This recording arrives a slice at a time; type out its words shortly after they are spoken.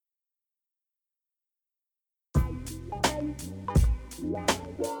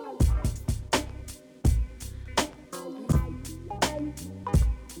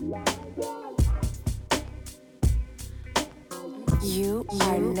You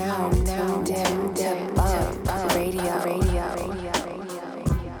are now tuned in to Bump Radio.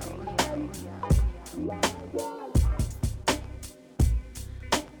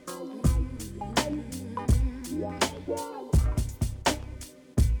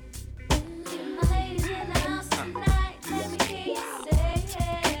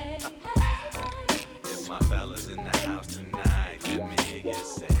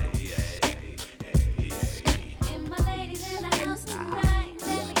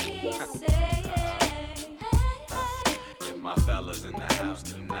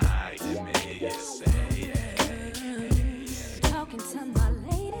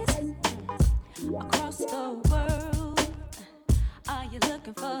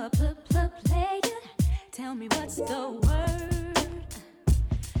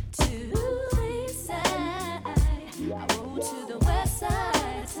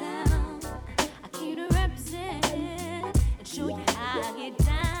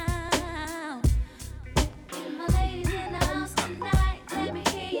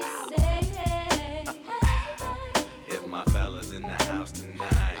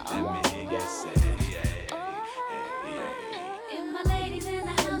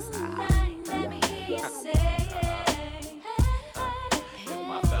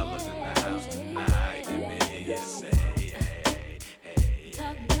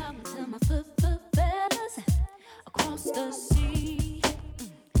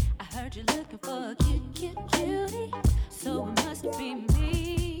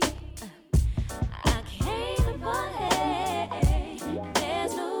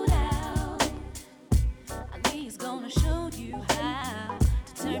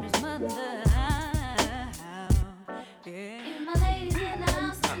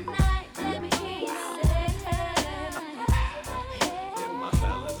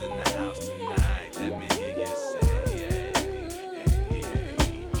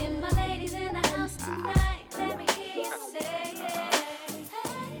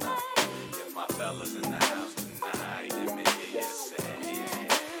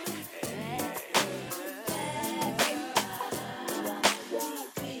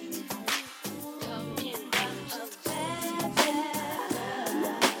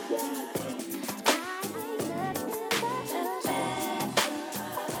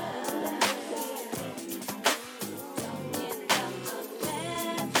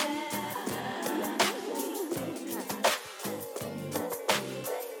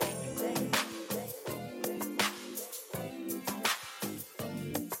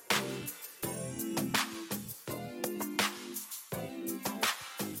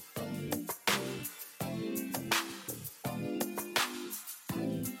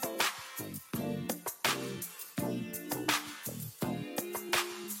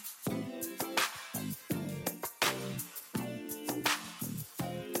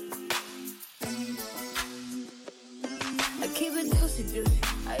 Keep it juicy, juicy.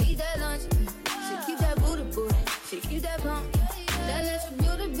 I eat that lunch. She keep that booty, booty. She keep that pump. That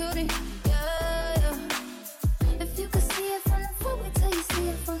natural beauty, beauty. Yeah, yeah. If you could see it from the front, wait till you see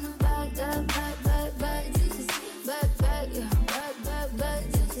it from the back. Back, back, back, back, juicy. Back, back, yeah. Back, back, back,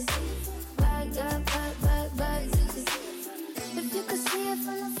 juicy. Back, back, back, back, back, juicy. If you could see it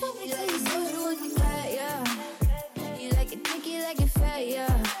from the front, wait till you see it from the back, yeah. You like it thick, you like it fat,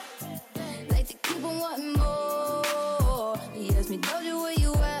 yeah. Like to keep on wanting more. He asked me, told you where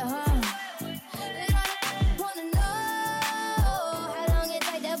you at, huh? And I wanna know how long it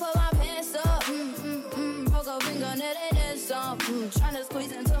take to put my pants up. Broke a fingernail and then some. Tryna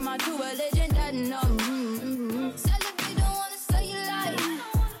squeeze into my true religion, that no. Celebrate, don't wanna say you like.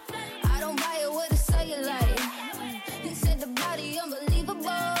 I don't buy it with a cellulite. He said the body unbelievable.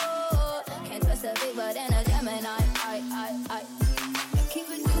 Can't trust a big but then a Gemini. I keep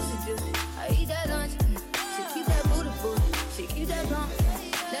it juicy, juicy. I eat that lunch. She keep that booty, booty. She keep that pump.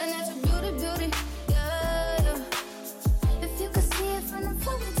 That natural beauty, beauty. Yeah, yeah. If you could see it from the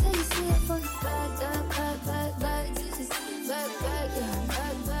front until you see it from the back. Back, back, back, juicy. Back, back, yeah.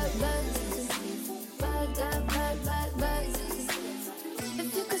 Back, back, back, juicy. Back, back, back, back, back, juicy.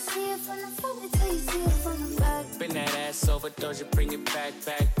 If you could see it from the front until you see it from the back. Bend that ass over, Doja, bring it back,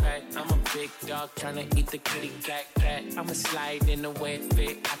 back, back. I'm a big dog tryna eat the kitty cat, cat. I'ma slide in the way it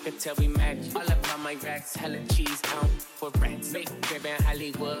fit, I could tell we match. All up on my racks, hella cheese, for rats. Big crib in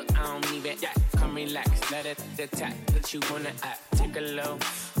Hollywood, I don't even come relax, let it attack that you wanna act. Take a low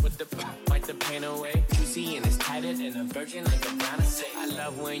with the wipe the pain away. Juicy and it's tighter than a virgin, like a Donna say. I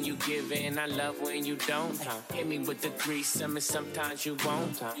love when you give in, I love when you don't. Hit me with the threesome and sometimes you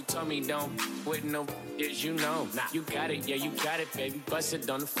won't. You told me don't with no as you know. You got it, yeah, you got it, baby. Bust it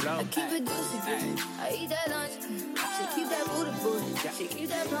on the floor. I keep it juicy, juicy. I eat that lunch. She keep that booty, booty. She keep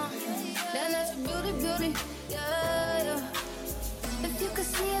that plump. That natural beauty, beauty. Yeah, yeah. If you could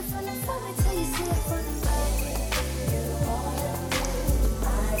see it from the front, wait till you see it from the back.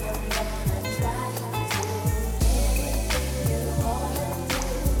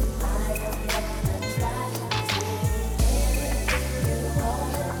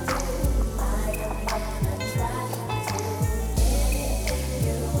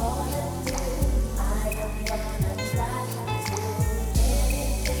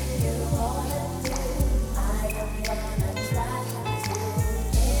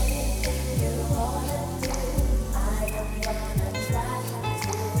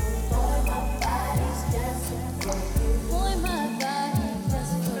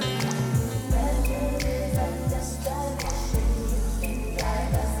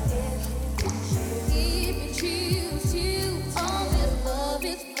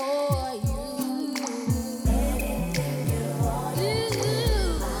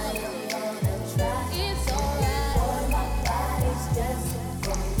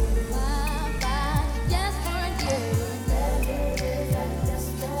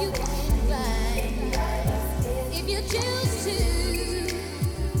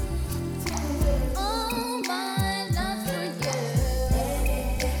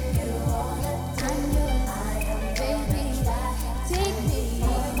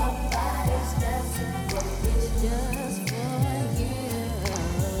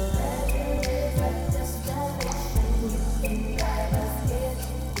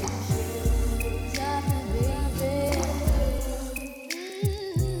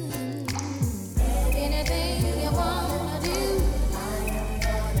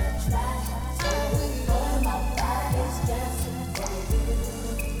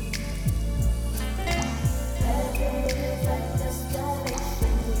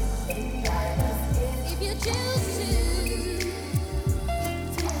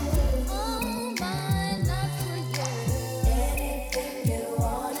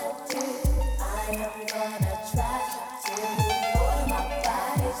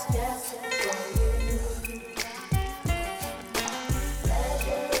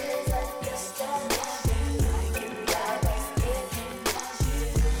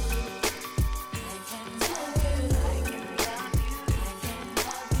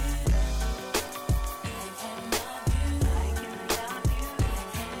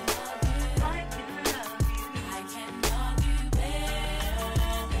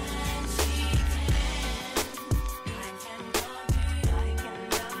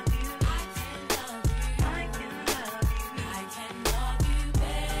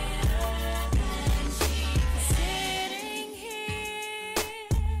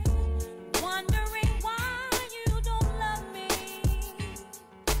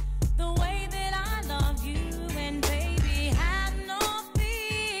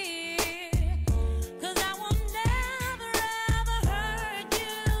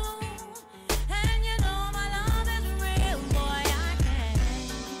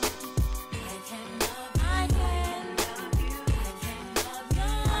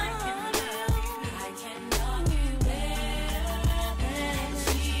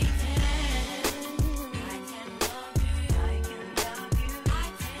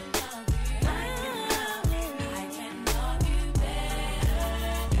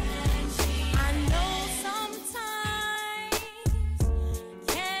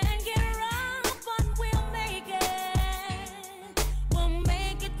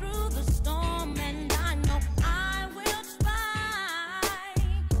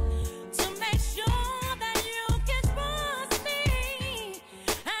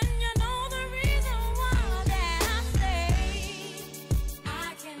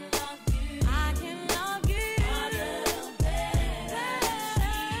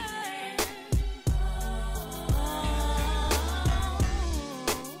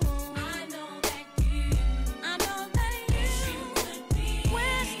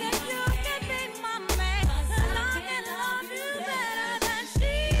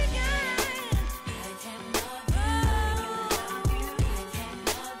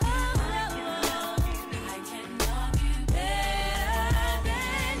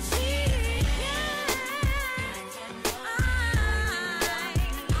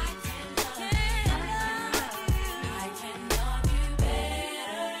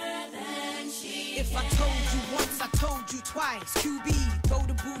 ice, QB, throw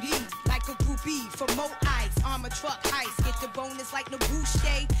the booty like a groupie for more ice. Armor truck heist, get the bonus like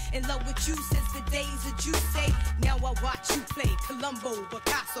Nabuche. In love with you since the days of Juicy. Now I watch you play Columbo,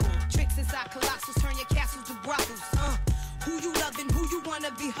 Picasso. Tricks inside Colossus, turn your castles to brothels. Who you loving, who you wanna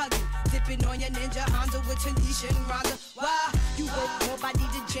be hugging? Dipping on your Ninja Honda with Tanisha and Rhonda. Why? You work more body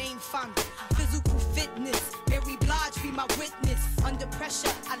than Jane Fonda. Physical fitness, Mary Blige be my witness. Under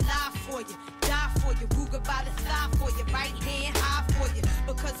pressure, I lie for you, die for you. Ruger by the thigh for you, right hand high for you.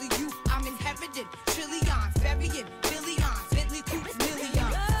 Because of you, I'm inheriting trillions, burying billions, Bentley coupes,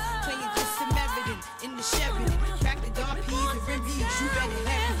 millions. Playing just Samaritan in the Sheridan. Crack the Don P's and rim B's, you better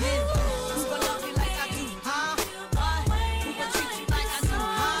have it in. Who gon' love you like I do, huh?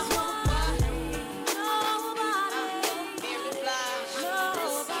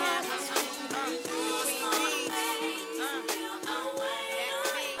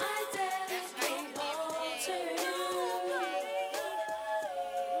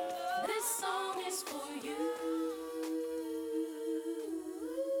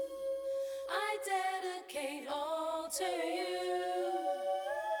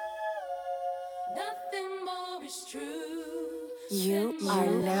 You are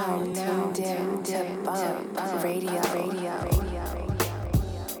now tuned in to Bump Radio.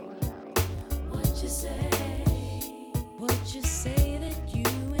 What you say? What you say that you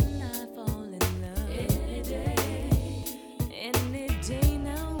and I fall in love any day? Any day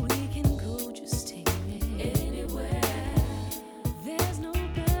now we can go, just take me anywhere. There's no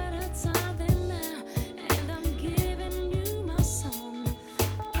better time than now, and I'm giving you my song.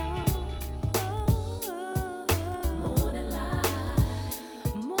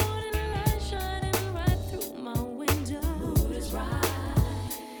 Morning light shining right through my window. Mood is right,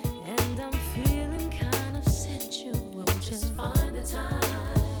 and I'm feeling kind of sensual. Just find the time.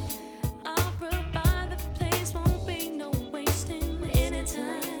 I'll provide the place, won't be no wasting any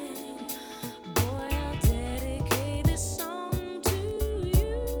time. Boy, I'll dedicate this song to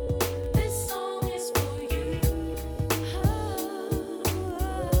you. This song is for you.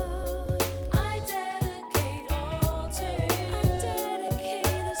 I dedicate all to you. I dedicate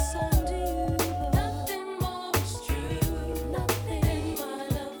this song to you. Nothing more is true. Nothing but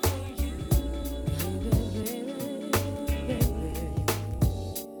love for you.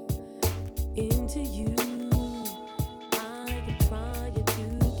 Into you, I can try to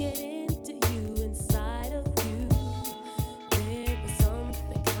get into you, inside of you. There is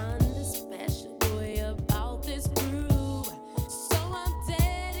something kind of special, boy, about this groove. So I'm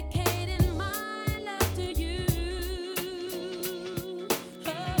dedicating my love to you.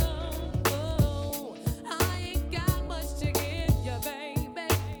 Oh, I ain't got much to give you, baby.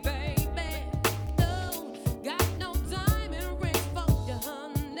 No, got no diamond rings for you,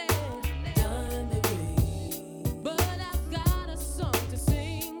 honey. Diamond ring. But I've got a song to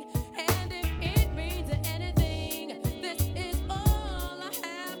sing, and if it means anything, this is all I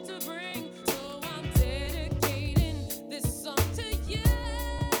have to bring. So I'm dedicating this song to you.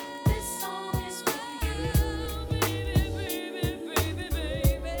 This song is for you, baby.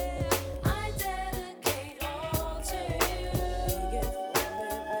 I dedicate all to you.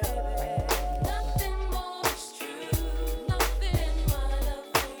 Nothing more is true. Nothing but love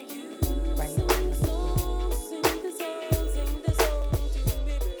for you. Sing the song, sing the song to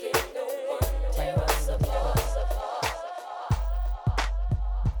me. Can't no one tear us apart.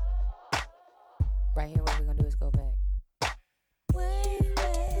 Right here, what we're gonna do is go back.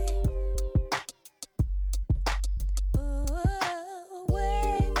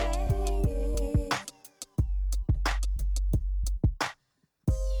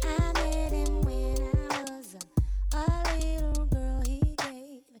 I met him when I was a little girl.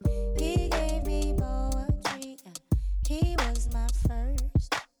 He gave me poetry. He was my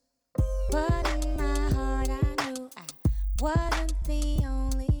first. But in my heart I knew I wasn't the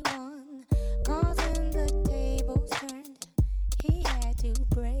only one. 'Cause in the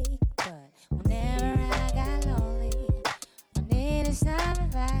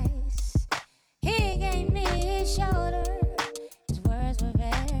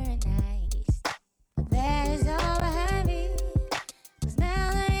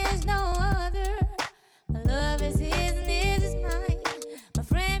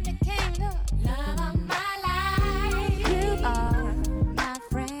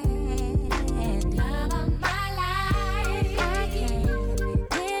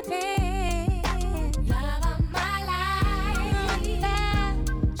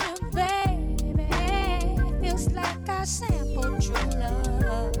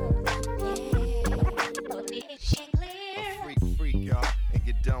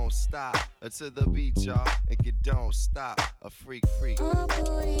to the beat, y'all, and get don't stop. A freak, freak. Or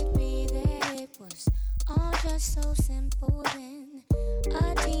could it be that it was all just so simple then?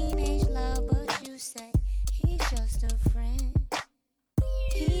 A teenage love, but you say he's just a friend.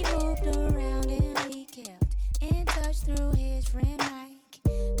 He moved around and we kept in touch through his friend Mike.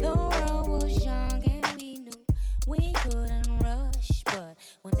 The world was young and we knew we couldn't rush, but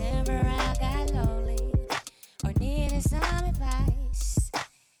whenever I got lonely or needed some advice,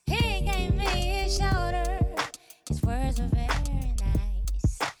 he gave me his shoulder. His words were very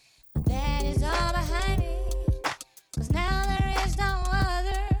nice, but that is all behind me. 'Cause now there is no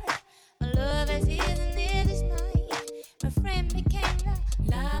other. My love as isn't it this night. My friend became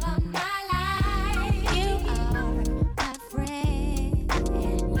the love of my life. You are my friend,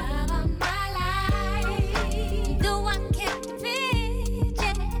 love of my life. The one kept the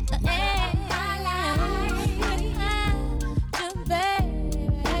vision, my life. Without you,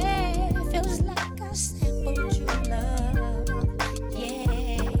 baby, feels like a simple true love.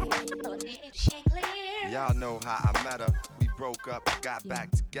 Yeah, but it ain't clear. Y'all know how I met her. We broke up, got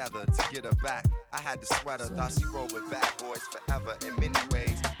back together to get her back. I had to sweat her, thought she rolled with bad boys forever. In many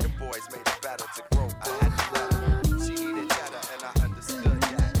ways, them boys made it better to grow. I had to let her. She needed cheddar, and I understood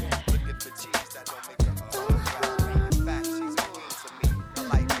that. Looking for cheese that don't make her fat. In fact, she's a queen to me. The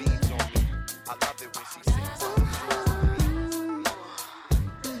light beams on me. I love it when she sings.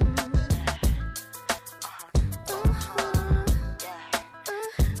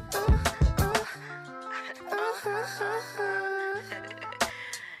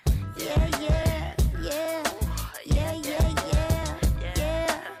 Yeah, yeah, yeah, yeah, yeah, yeah,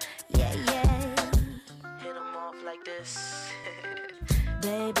 yeah, yeah, yeah. Hit 'em off like this.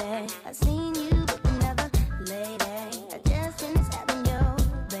 Baby, I seen you with another lady. I just finished having you,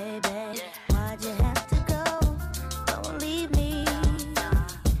 baby. Why'd you have to go? Don't leave me,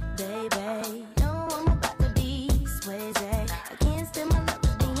 baby. No, I'm about to be swayzy. I can't stand my love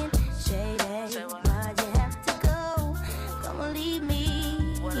is being shady. Why'd you have to go? Don't leave me.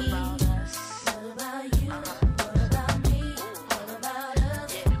 What about us? What about you? What about me? What about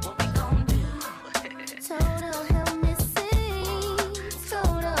us? Yeah, what we gon' do? Total help me sing.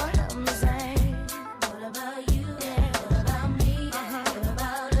 Total help me sing. What about you? What about me? What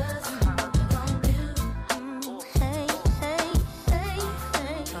about us? What we gon' do? Hey, hey, hey,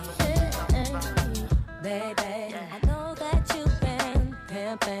 hey, hey. Baby, I know that you've been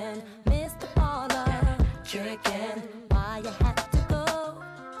pimping, Mr. Baller, tricking. Why you have to go?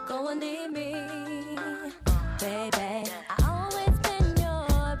 Go and leave me, baby. I always been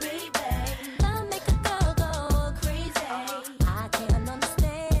your baby. Love make a girl go crazy. I can't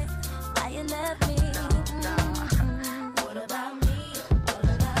understand why you left me. What about me? What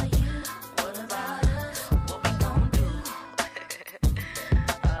about you? What about us? What we gon' do?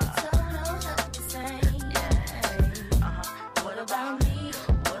 Total help me sing. What What about about me?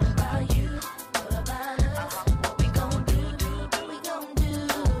 What about you? What about us? what we gon' do? What we gon' do?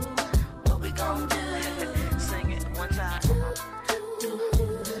 What we gon' do? Sing it one time.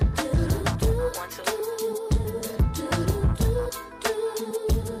 One, two.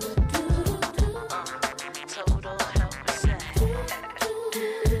 Total help me say.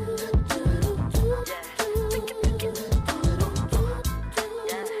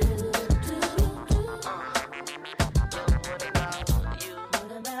 What about you?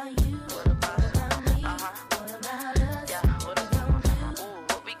 What about you? What about me? What about us? Yeah, what we gon' do? Ooh,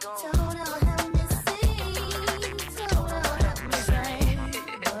 what we gon' Total help me sing. Total help me sing.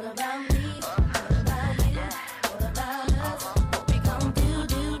 What about me? What about you? What about us? What we gon' do?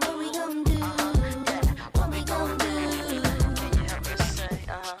 What we gon' do? What we gon' do? Can you help us say?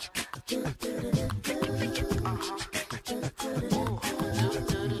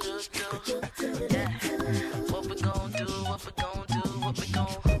 What we gon' do? What we gon' do? What we gon'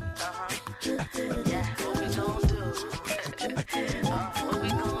 yeah, what we gon' do? What we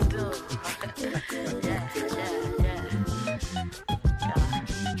gon' do? Yeah, yeah, yeah.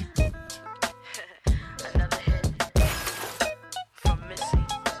 Another hit from Missy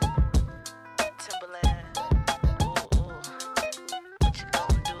Timberland. Ooh, ooh. What you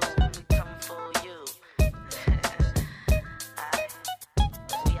gon' do when we come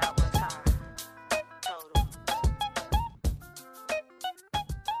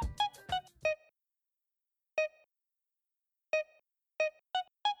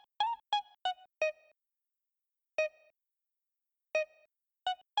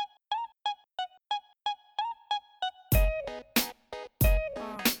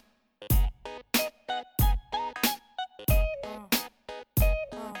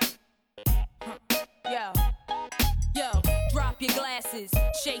glasses,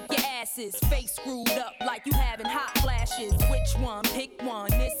 shake your asses, face screwed up like you having hot flashes. Which one? Pick one.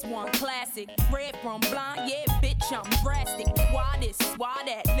 This one classic. Red from blind, yeah, bitch, I'm drastic. Why this? Why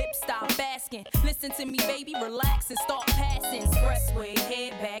that? Lip stop asking. Listen to me, baby, relax and start passing. Expressway,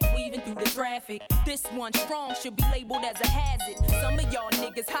 head back, weaving through the traffic. This one strong should be labeled as a hazard. Some of y'all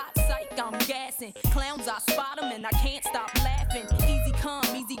niggas hot psych, I'm gassing. Clowns, I spot them and I can't stop laughing. Easy come,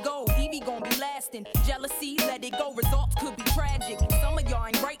 easy go, Evie gon' be lasting. Jealousy, let it go, results could be tragic. Some of y'all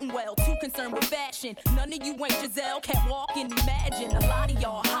ain't writing well, too concerned with fashion. None of you ain't Giselle, can't walk and imagine. A lot of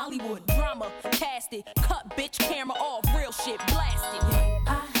y'all Hollywood drama, cast it. Cut bitch camera off, real shit blasted.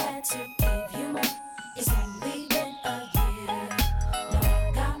 I had to give you more. It's only been a year. Now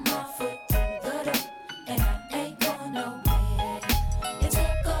I got my foot through the door, and I ain't going nowhere. It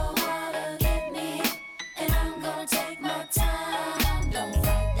took a while to get me, and I'm gonna take my time. Don't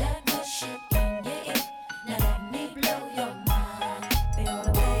fight that good shit in your ear. Now let me blow your mind. They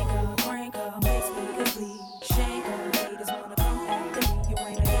oughta make her, crank her, make speakers bleed. Shake her, haters wanna come after me. You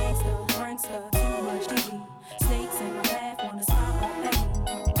ain't a gangster, prankster, too much TV. Snakes in my path, wanna smile up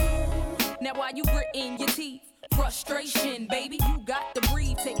at me. Now why you gritting your teeth? Frustration, baby, you got to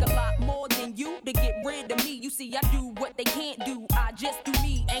breathe. Take a lot more than you to get rid of me. You see, I do what they can't do. I just do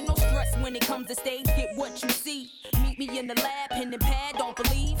me. Ain't no stress when it comes to stage. Get what you see. Meet me in the lab, pen and pad. Don't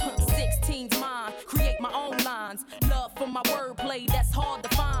believe. 16's mine. Create my own lines. Love for my wordplay. That's hard to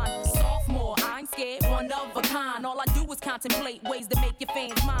find. Sophomore, I ain't scared. One of a kind. All I do is contemplate ways to make your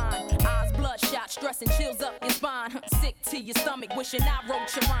fans mine. Eyes bloodshot, stress and chills up your spine. Sick to your stomach, wishing I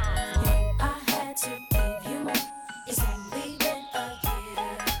wrote your rhyme. I had to give you more. It's only been a year.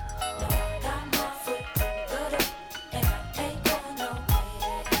 Now I got my foot through the door, and I ain't going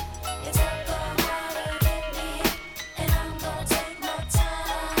nowhere. It took a while to get me, and I'm gonna take my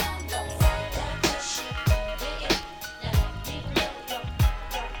time. Don't fight that good shit, yeah. Now let me blow your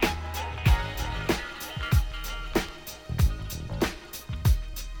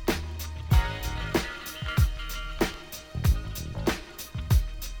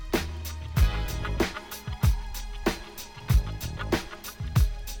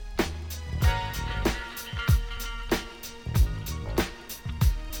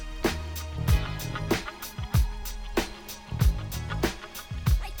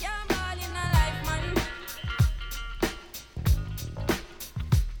I can't ball in a life, man.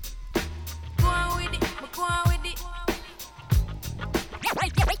 Go on with it, but go on with it.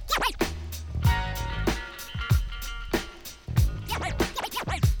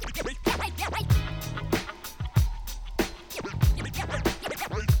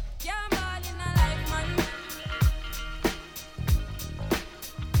 Can't ball in a life, man.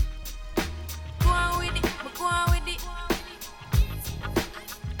 Go on with it, but go on with it.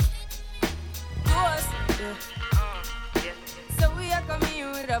 So we are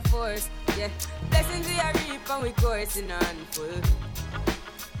coming with a force, yeah. Blessings we are reap and we coursing on full.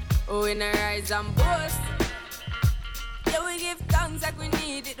 Oh, we not rise and boast. Yeah, we give thanks like we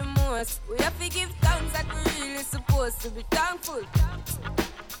need it the most. We have to give thanks like we really supposed to be thankful.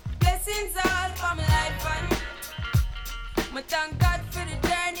 Blessings all for my life and my thank God for the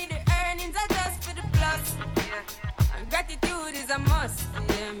journey, the earnings are just for the plus. Yeah. And gratitude is a must.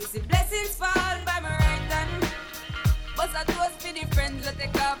 Yeah, me see blessings fall by my right hand. But I toast for the friends that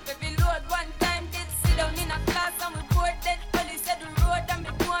take off every load. One time did sit down in a class and we bored dead. Police said the road and me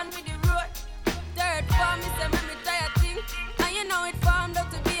go on with the road. Third form, me say me tired thing. And you know it formed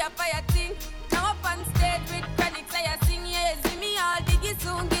up to be a fire thing. Now up on stage with chronics I sing. Yeah, see me all diggy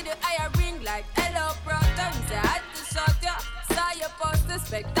soon get the higher ring. Like hello brother, me say I had to shot ya. Saw your poster,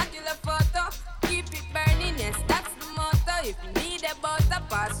 spectacular photo. Keep it burning, yes, that's the motto. If you need a butter,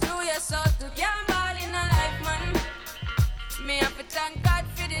 pass through your shot to can't ball in a life, man. Me have to thank God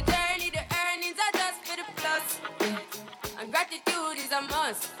for the journey, the earnings are just for the plus. Yeah. And gratitude is a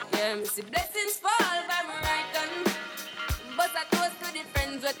must. Yeah, me see blessings fall by my right hand. But I toast to the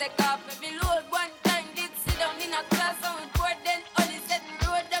friends we take off every load. One time did sit down in a class and we bored then only said the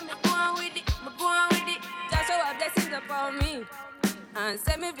road and me go on with it, me go on with it. Just show a blessings upon me. And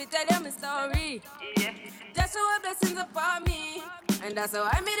send me to tell them a story. Yeah. Just show a blessings upon me. And that's how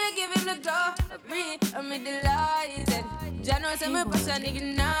I made to give him the glory. I'm delighted. Jano say me passion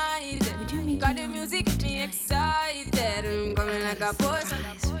ignited. Got the music get me excited. I'm coming like a boss.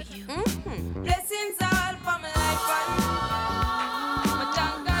 Blessings all for my life and my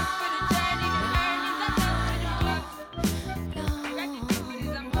thank God for the journey, the earnings, and just for the blood. Gratitude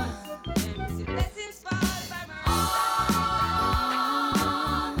is a must. Blessings fall by my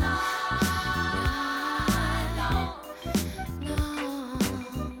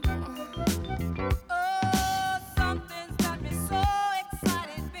Oh, something's got me so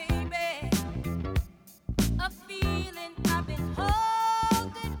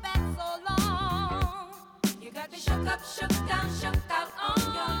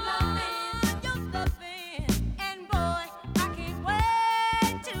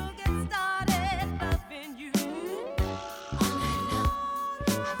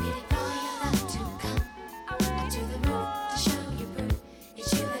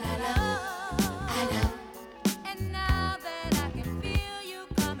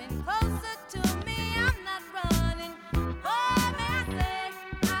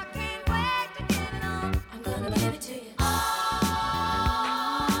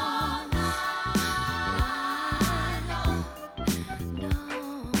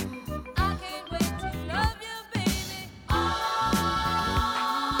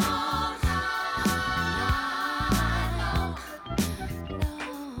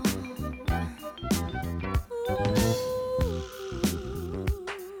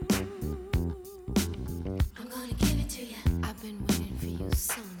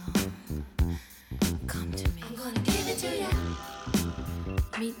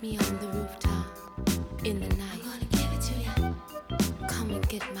Meet me on the rooftop in the night. I'm gonna give it to you. Come and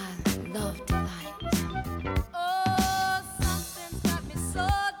get my love delight. Oh, something's got me so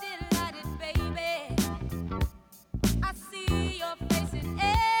delighted, baby. I see your face in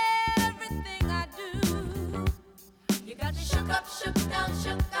everything I do. You got me shook up, shook down,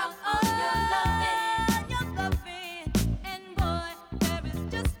 shook out on your loving, your loving. And boy, there is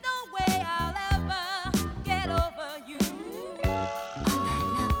just no way I'll ever get over you. All night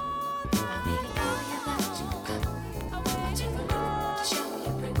long, I'll be all you love to come. I want you to show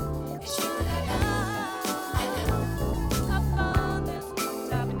you bring. It's you that I love. Up on this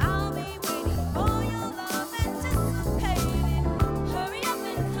rooftop, I'll be waiting for your love, anticipating. Hurry up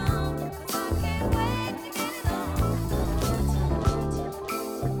and come, 'cause I can't wait to get it on.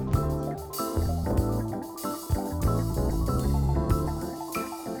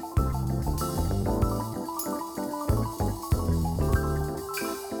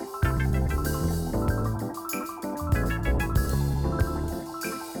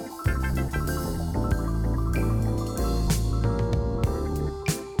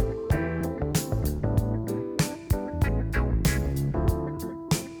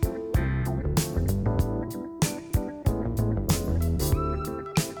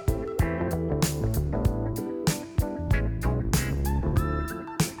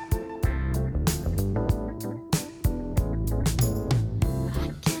 I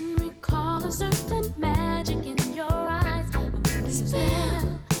can recall a certain magic in your eyes. I'm under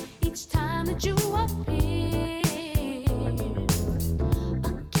spell each time that you appear. A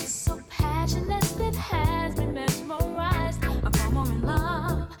kiss so passionate that has me mesmerized. I fall more in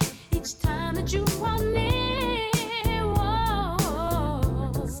love each time that you are near. Whoa.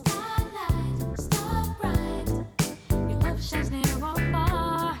 Starlight, star bright. Your love shines near or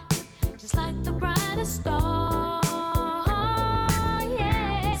far, just like the brightest star.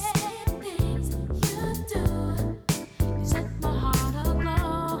 Yeah. Things you do, you set my heart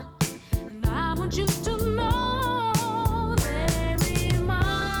aglow, and I want you to know they remind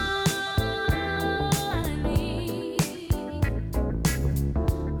me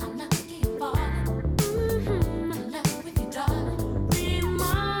I'm lucky falling, in love with you, darling.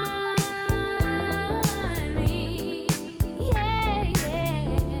 Remind me, yeah,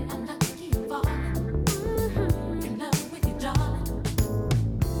 yeah. I'm lucky falling, in love with you, darling.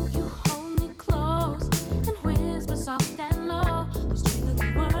 You hold me close and whisper soft and low those three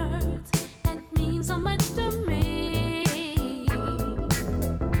little words that mean so much to me.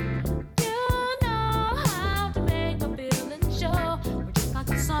 You know how to make a feeling show. We're just like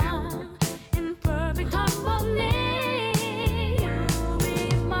a song in perfect harmony. You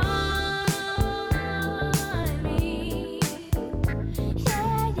remind me,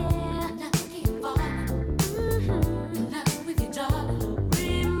 yeah, yeah. I'm lucky falling, in love with you, darling.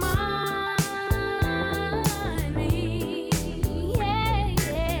 Remind me, yeah,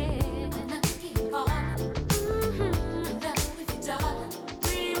 yeah. I'm lucky falling, in love with you, darling.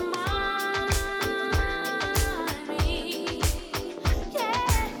 Remind me, yeah, yeah.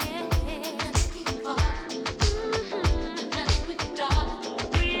 Lucky falling, in love with you, darling.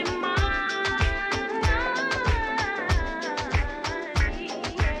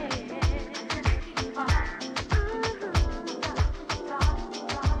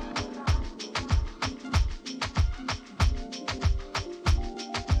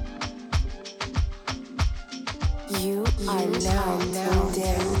 You are now tuned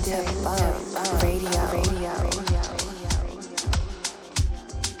in to Bump Radio.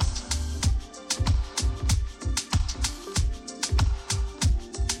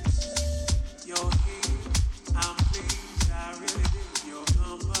 You're here, I'm pleased, I really dig your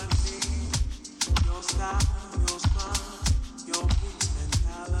company, your style, your smile, your peace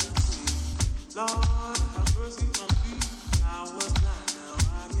mentality. Lord, have mercy on me. I was blind, now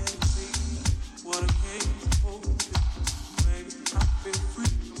I can see what I came supposed to be. Baby, I feel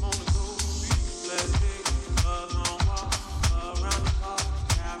free, I'm on the go. Let's take a long walk around the park,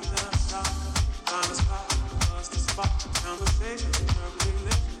 after the stop, find a spot, us to spot, conversation, verbally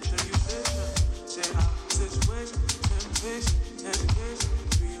listen till you listen. Share our situation, temptation, education,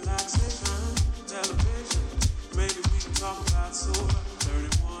 relaxation, elevation. Maybe we can talk about sober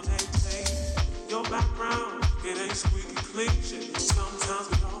 3118. Your background, it ain't squeaky clean shit. Sometimes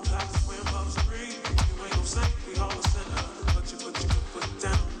we don't have to swim upstream. You ain't no saint, we all a sinner. But you put your foot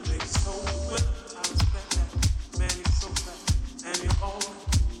down, make it so winner. I respect that, man, you're so fat. And you're all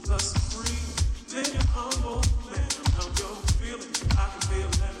plus free. Then you're humble, man, I'm your feeling. I can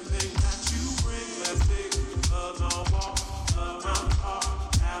feel everything that you bring. Let's take a long walk around the park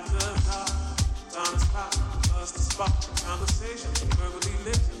after dark. Find a spot, us to spark conversation, verbally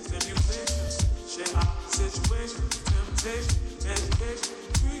listen. education,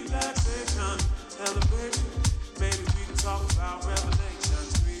 relaxation, elevation. Maybe we can talk about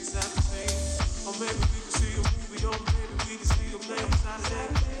Revelations 3:17. Or maybe we can see a movie, or maybe we can see a play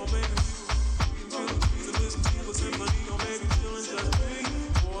Saturday. Or maybe we can listen to a symphony, or maybe chillin' just me.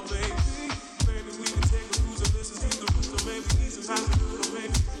 Or maybe we can take a cruise and listen to the roots, or maybe eat some fast food, or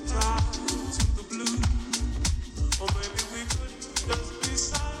maybe drive to the blue. Or maybe we could just be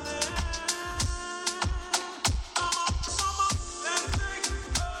silent.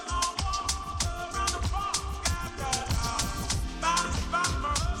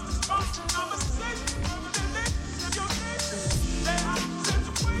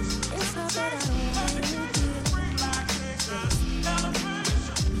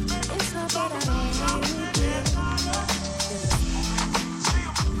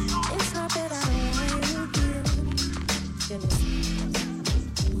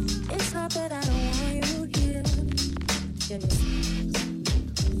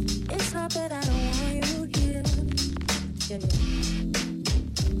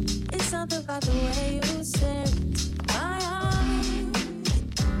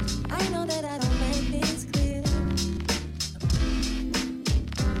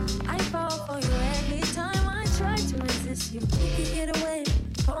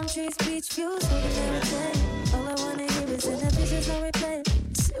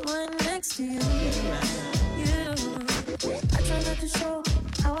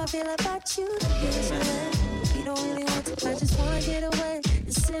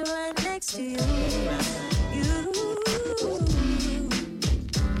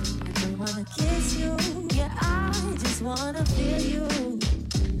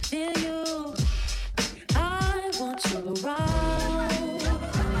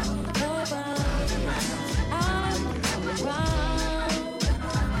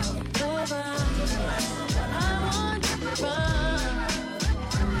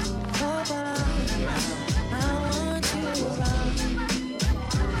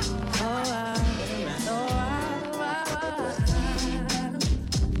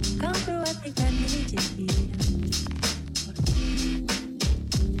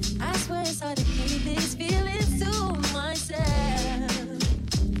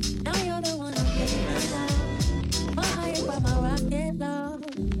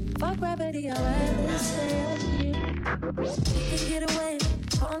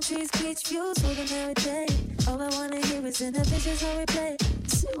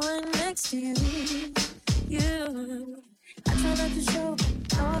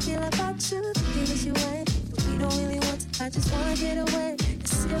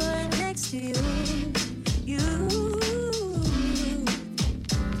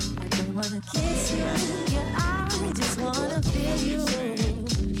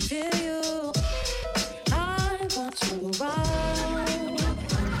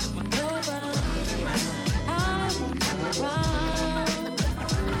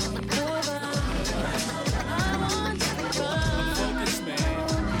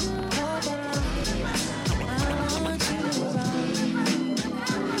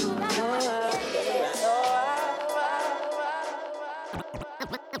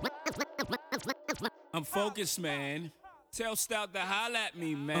 I'm focused, man. Tell Stout to holla at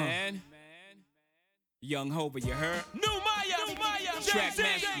me, man. Young Hova, you heard? New Maya, Track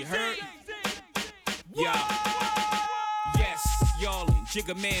Master, you heard? Yes, y'allin',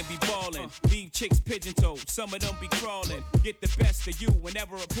 Jigga man be ballin'. Leave chicks pigeon-toed, some of them be crawlin'. Get the best of you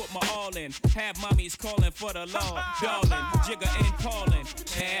whenever I put my all in. Have mommies callin' for the law, darling. Jigga and Paulin',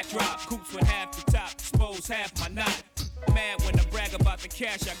 half drop, coops with half the top, expose half my knot. Mad when I brag about the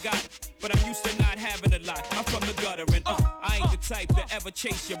cash I got, but I'm used to not having a lot. I'm from the gutter and I ain't the type to ever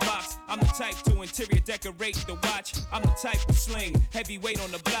chase your box. I'm the type to interior decorate the watch. I'm the type to sling heavyweight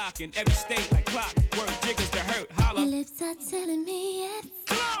on the block in every state like clock. Word jiggers to hurt, holla. Your lips are telling me yes,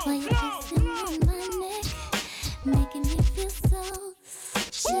 while you're kissing on my neck, making me feel so.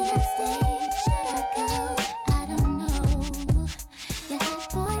 Should I stay? Should I go? I don't know. Your hot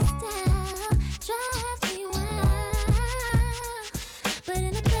boy style drives me wild, but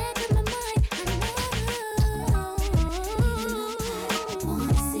in the back of my mind, I know.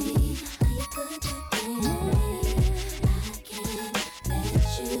 Wanna see how you put that thing on me? I can't let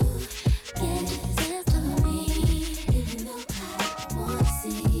you get it to me. Even though I wanna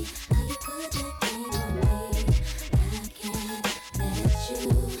see how you put that thing on me, I can't let you.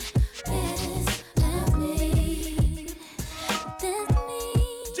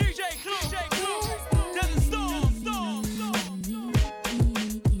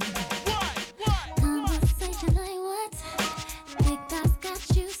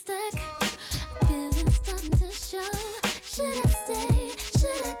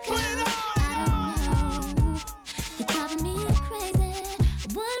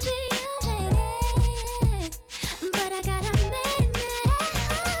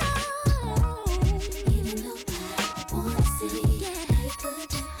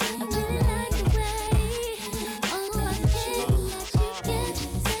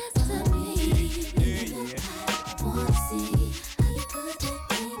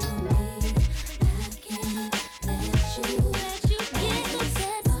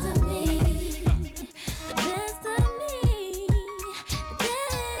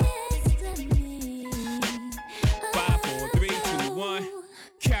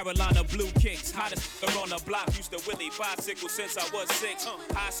 Carolina blue kicks, hottest on the block. Used to Willie bicycle since I was 6.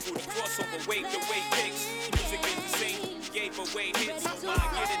 High school, the crossover, weight to weight kicks. Music ain't the same, gave away hits. So why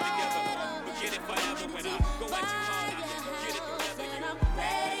get it together? Forget it forever when I go at you hard. I get it together. When I'm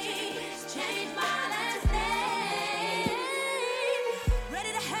ready, change my last name.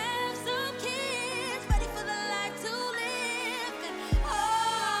 Ready to have some kids, ready for the life to live, and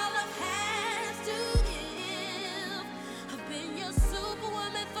all I've had to give. I've been your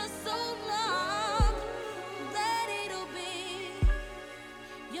superwoman for so long, ready to be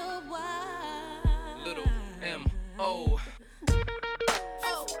your wife. Little M.O.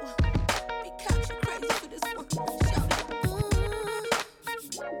 Oh, be catching crazy for this one. Shout it.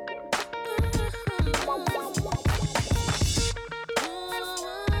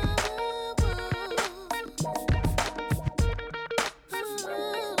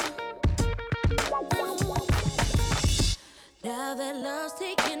 Now that love's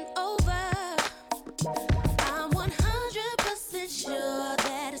taking over, I'm 100% sure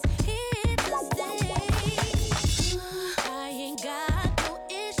that it's here to stay. I ain't got no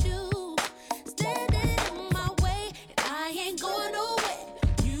issue standing in my way, and I ain't going nowhere.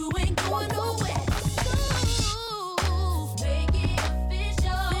 You ain't going nowhere. So make it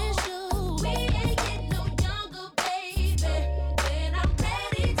official. We ain't getting no younger, baby. When I'm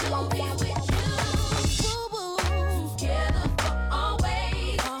ready to be with you, together for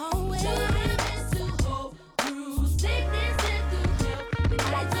always. To heaven to hope, through sickness and through health. And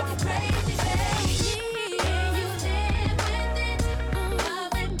I took it crazy, baby. Can you live with it?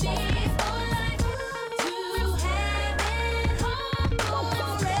 Loving me for life. To heaven, home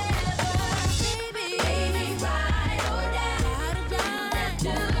forever. Baby, ride or die. Do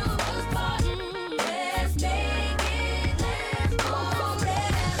us part. Let's make it last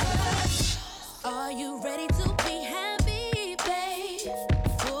forever. Are you ready to be happy, babe,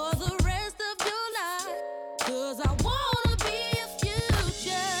 for the rest of your life? 'Cause I wanna be your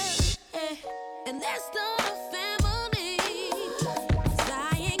future, and let's start a family. 'Cause I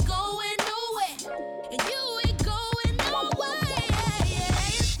ain't going nowhere, and you ain't going nowhere.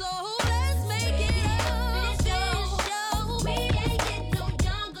 So let's make it official. We ain't getting no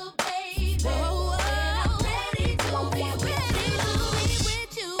younger, baby. I'm ready to be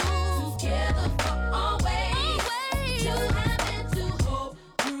with you. Together for always. To heaven to hope,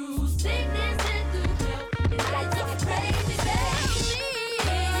 through sickness and through health. And I took it crazy, baby.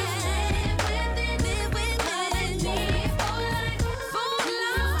 Live with loving me for life.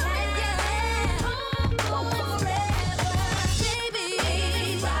 Yeah. Home forever. Baby,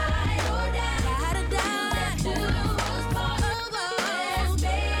 ride or die. Do us part. Let's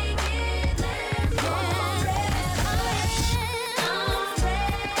make it last forever. I'm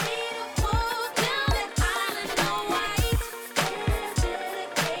ready to walk down that island all white and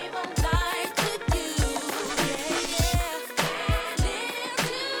dedicate my life to you. Yeah. Live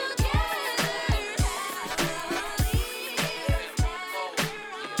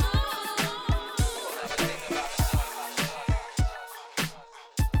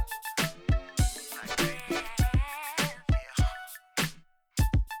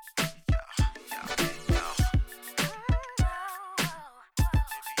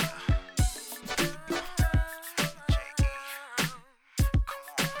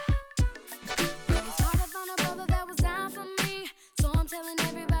It's hard to find a brother that was down for me, so I'm telling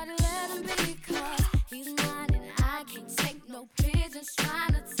everybody let him be, 'cause he's mine and I can't take no pigeons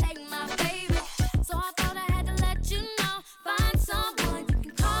trying to take my baby. So I thought I had to let you know, find someone you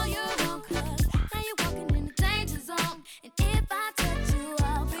can call your own, 'cause now you're walking in the danger zone, and if I touch you,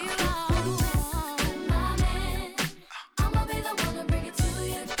 I'll be wrong. My man, I'ma be the one to bring it to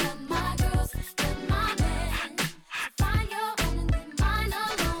you. Got my girls, got my man. Find your own and leave mine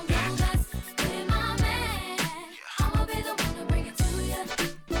alone. Don't mess with my man. I'ma be the one to bring it to you.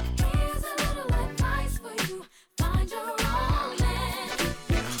 Here's a little advice for you. Find your own man.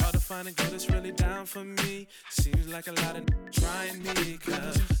 Hard to find a girl that's really down for me. Seems like a lot of trying me,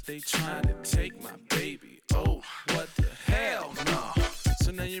 'cause they trying to take my baby. Oh, what the hell, no.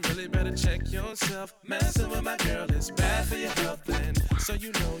 So now you really better check yourself. Messing with my girl is bad for your health, and so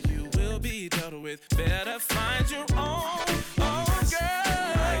you know you will be dealt with. Better find your own girl.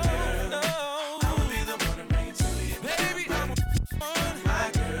 My girl, no. I'ma be the one to bring it to you. Baby, I'm my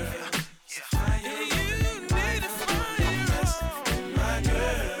girl. So find your own. You need to find your own. My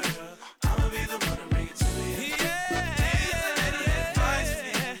girl, I'ma be the one to bring it to you. Yeah. Advice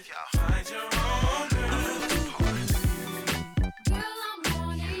for you. Find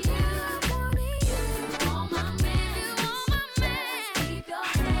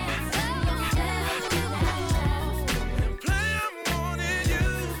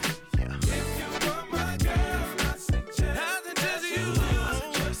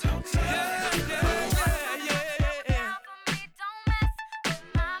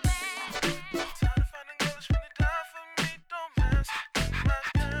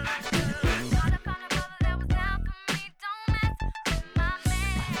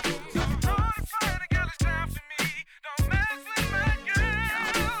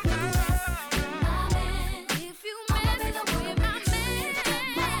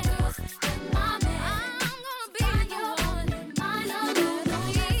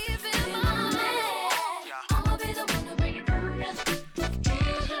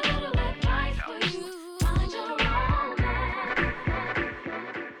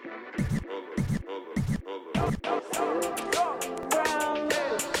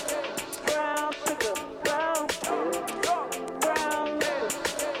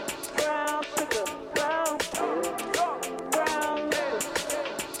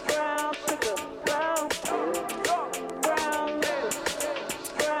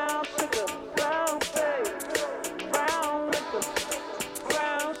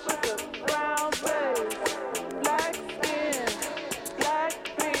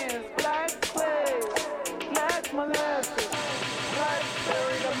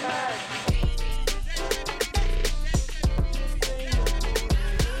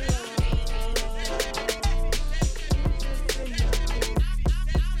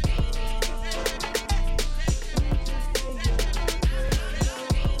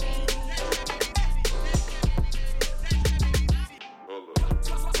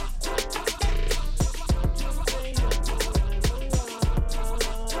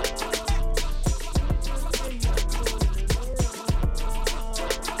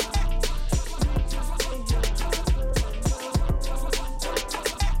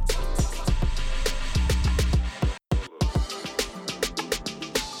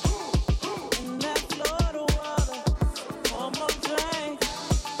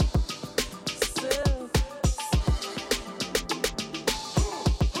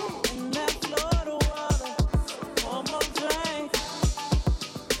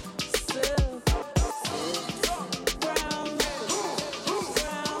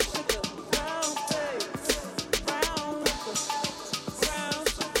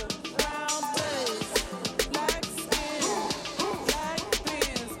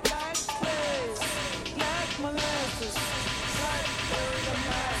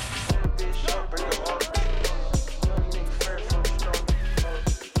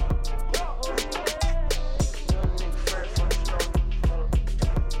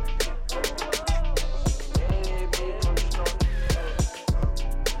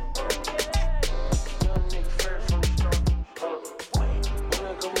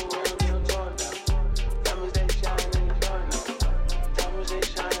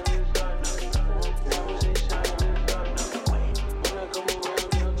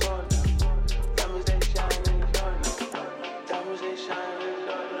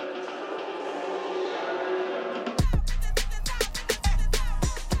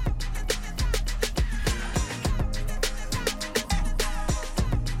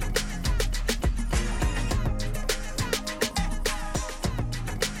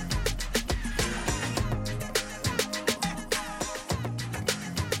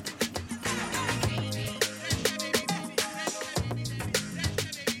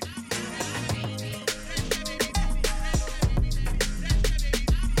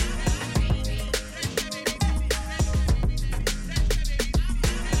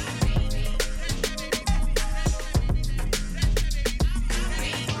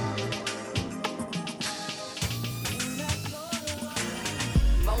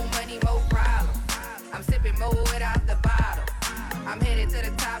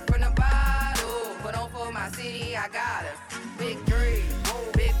my city, I got her. Big dreams,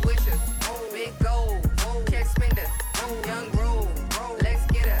 big wishes, big goals, check spenders, young roll, let's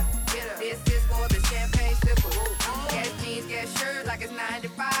get her. This is for the champagne sippers. Gas jeans, gas shirts like it's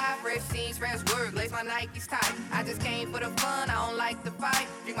 95. Fresh scenes, fresh work, lace my Nikes tight. I just came for the fun, I don't like the fight.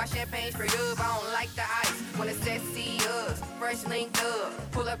 Drink my champagne straight up, I don't like the ice. When it's set, see us, fresh linked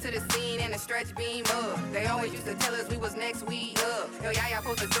up. Pull up to the scene and a stretch beam up. They always used to tell us we was next week up. Yo, y'all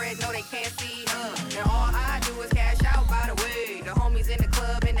post a thread, no they can't see us. And all I do is cash out by the way. The homies in the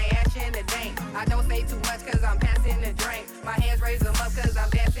club and they action the dank. I don't say too much cause I'm passing the drink. My hands raise them up cause I'm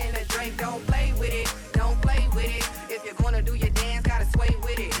dancing the drink. Don't play with it, don't play with it. If you're gonna do your dance, gotta sway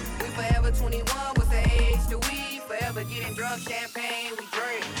with it. We forever 21, what's the age to we? Forever getting drunk, champagne, we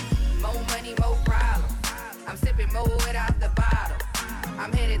drink. More money, more problems. I'm sipping more without the bottle.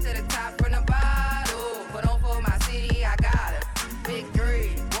 I'm headed to the top from the bottle. Put on for my city, I got her. Big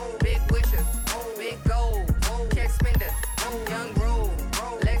dreams, big wishes, big goals, check spenders, young roll,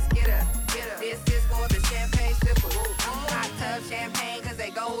 let's get her. This is for the champagne sippers. Hot tub champagne cause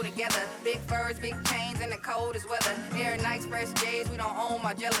they go together. Big furs, big chains in the coldest weather. Air Nikes, fresh J's, we don't own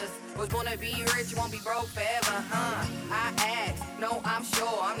my jealous. Was born to be rich, won't be broke forever, I ask, no I'm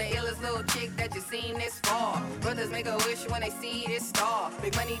sure. I'm the illest little chick that you seen this far. Brothers make a wish when they see this star.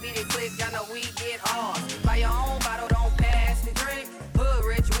 Big money beat it quick, y'all know we get ours. Buy your own bottle, don't pass the drink. Hood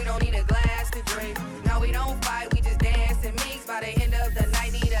rich, we don't need a glass to drink. No, we don't fight, we just dance and mix. By the end of the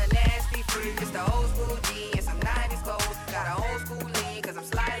night, need a nasty freak. Just the old school G and some 90s clothes. Got a old school lean, cause I'm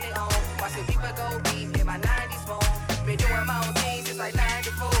sliding on. Watching people go beat in my 90s phone. Been doing my own thing since like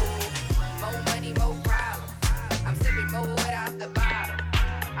 94. More money, more problems. I'm sipping more without the bottle.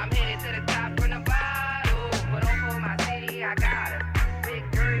 I'm headed to the top from the bottle. Put on for my city, I got her. Big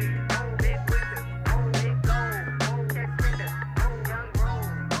dreams, big wishes, big goals, check spenders, young roll,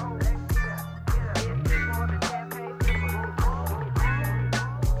 let's get her. This is for the champagne sippers.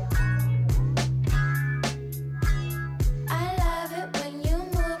 I love it when you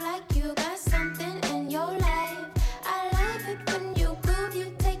move like you got something in your life. I love it when you groove, you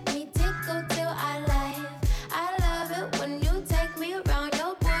take me tickle till I laugh. I love it when you take me around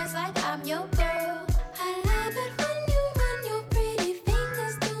your boys like I'm your girl. I love it when you run your pretty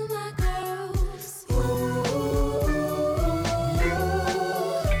fingers through my curls.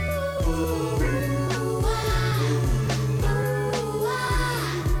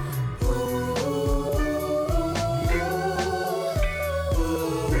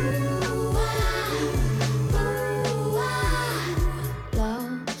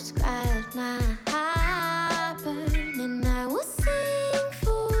 Love's got my heart burning. I will sing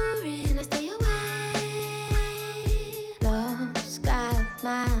for it and I stay away. Love's got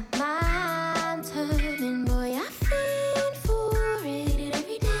my mind turning. Boy, I feel for it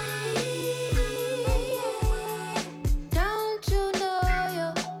every day. Don't you know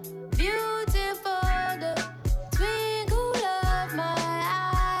you're beautiful? The twinkle of my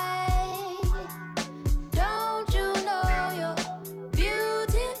eye. Don't you know you're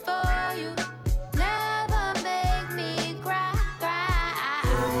beautiful? You never make me cry.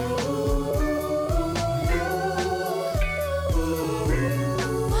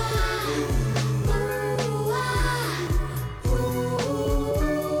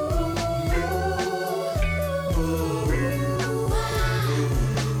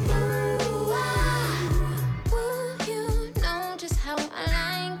 Will you know just how I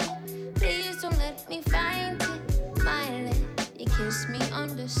like it? Please don't let me find it. Miley, you kiss me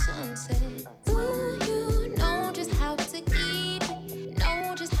under sunset. Will you know just how to keep it?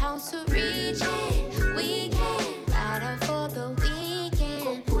 Know just how to reach it? We can ride out for the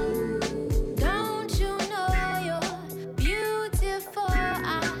weekend. Don't you know you're beautiful? I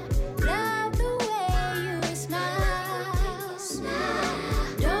love the way you smile.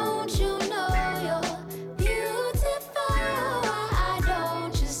 Don't you know you're beautiful? Why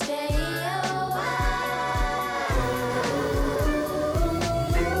don't you stay a while?